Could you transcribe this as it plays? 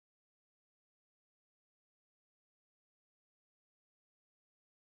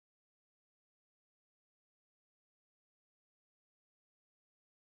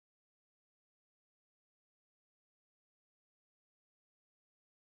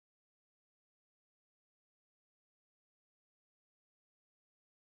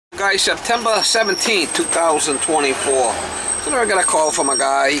Guys, September 17th, 2024. So I got a call from a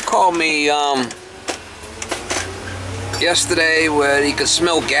guy. He called me yesterday where he could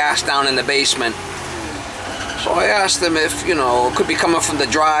smell gas down in the basement. So I asked him if, you know, it could be coming from the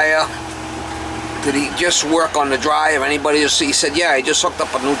dryer. Did he just work on the dryer? Anybody just see? He said, yeah, he just hooked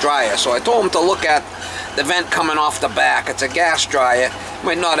up a new dryer. So I told him to look at the vent coming off the back. It's a gas dryer.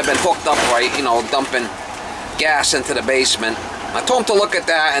 Might not have been hooked up right, you know, dumping gas into the basement. I told him to look at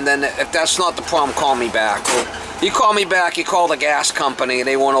that, and then if that's not the problem, call me back. Well, he called me back. He called the gas company, and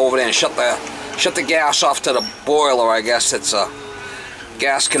they went over there and shut the gas off to the boiler. I guess it's a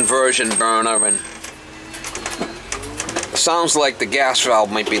gas conversion burner, and it sounds like the gas valve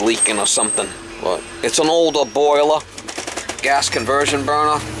might be leaking or something. But it's an older boiler, gas conversion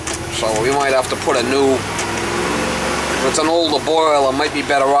burner, so we might have to put a new. If it's an older boiler, might be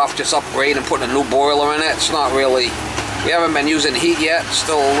better off just upgrading and putting a new boiler in it. It's not really. We haven't been using heat yet.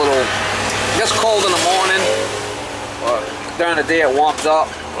 Still a little, just cold in the morning. But during the day it warms up.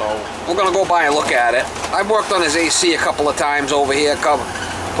 So we're gonna go by and look at it. I've worked on his AC a couple of times over here.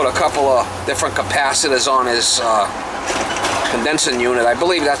 Put a couple of different capacitors on his condensing unit. I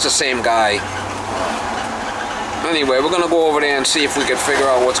believe that's the same guy. Anyway, we're gonna go over there and see if we can figure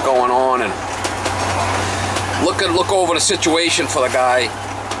out what's going on and look over the situation for the guy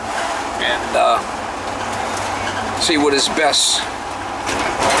and see what his best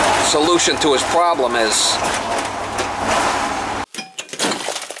solution to his problem is.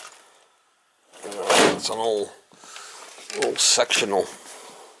 It's an old sectional.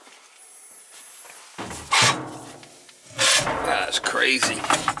 That's crazy.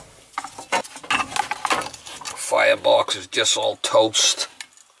 The firebox is just all toast.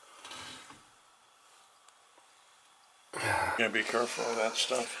 You gotta be careful of that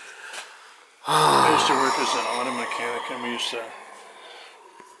stuff. I used to work as an auto mechanic, and we used to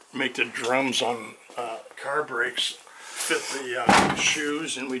make the drums on car brakes fit the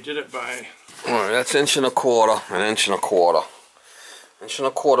shoes, and we did it by... Alright, that's 1 1/4, 1 1/4. 1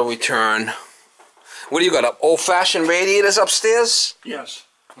 1/4 return. What do you got, old-fashioned radiators upstairs? Yes.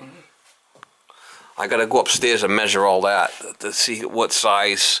 I gotta go upstairs and measure all that to see what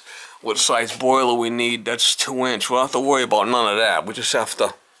size boiler we need. That's 2 inch. We don't have to worry about none of that. We just have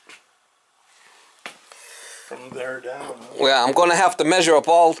to. From there down. Yeah, I'm gonna have to measure up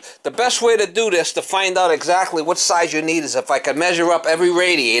all. The best way to do this to find out exactly what size you need is if I could measure up every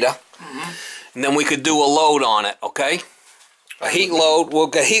radiator, and then we could do a load on it. Okay. A heat load. We'll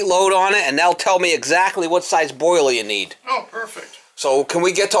get a heat load on it, and they'll tell me exactly what size boiler you need. Oh, perfect. So can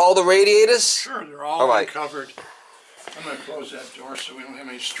we get to all the radiators? Sure, they're all right. covered. I'm going to close that door so we don't have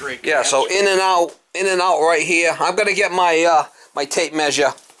any stray cats. Yeah, so in and out right here. I'm going to get my my tape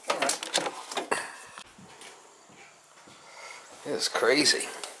measure. All right. It's crazy.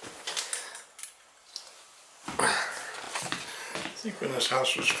 I think when this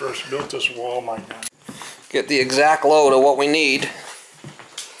house was first built, this wall might not. Get the exact load of what we need.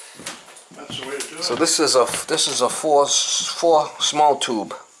 That's the way to do it. So this is a four small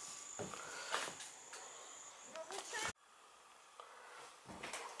tube.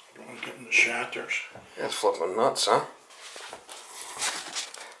 Getting the shatters. That's flipping nuts, huh?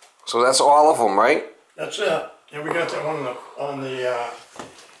 So that's all of them, right? That's it. Yeah, we got that one on the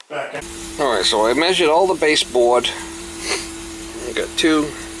back end. Alright, so I measured all the baseboard. I got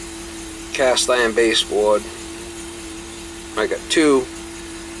 2 cast iron baseboard. I got 2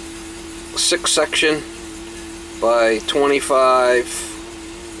 6 section by 25,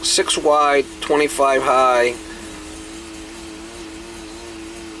 6 wide, 25 high,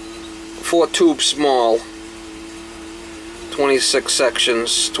 4 tubes small, 26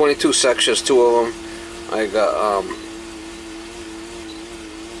 sections, 22 sections, 2 of them. I got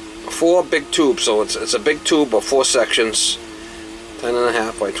 4 big tubes, so it's a big tube of 4 sections,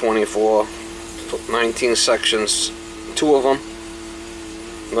 10.5 by 24, 19 sections, 2 of them.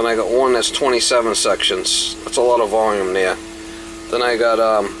 And then I got one that's 27 sections. That's a lot of volume there. Then I got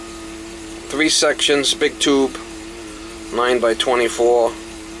 3 sections, big tube, 9 by 24,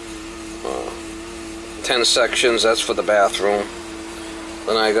 10 sections. That's for the bathroom.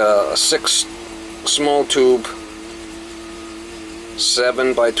 Then I got a 6 small tube,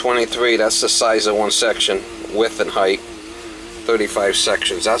 7 by 23. That's the size of one section, width and height. 35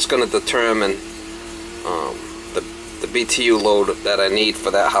 sections. That's going to determine the BTU load that I need for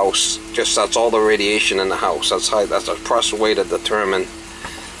that house. Just that's all the radiation in the house. That's a process way to determine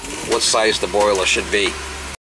what size the boiler should be.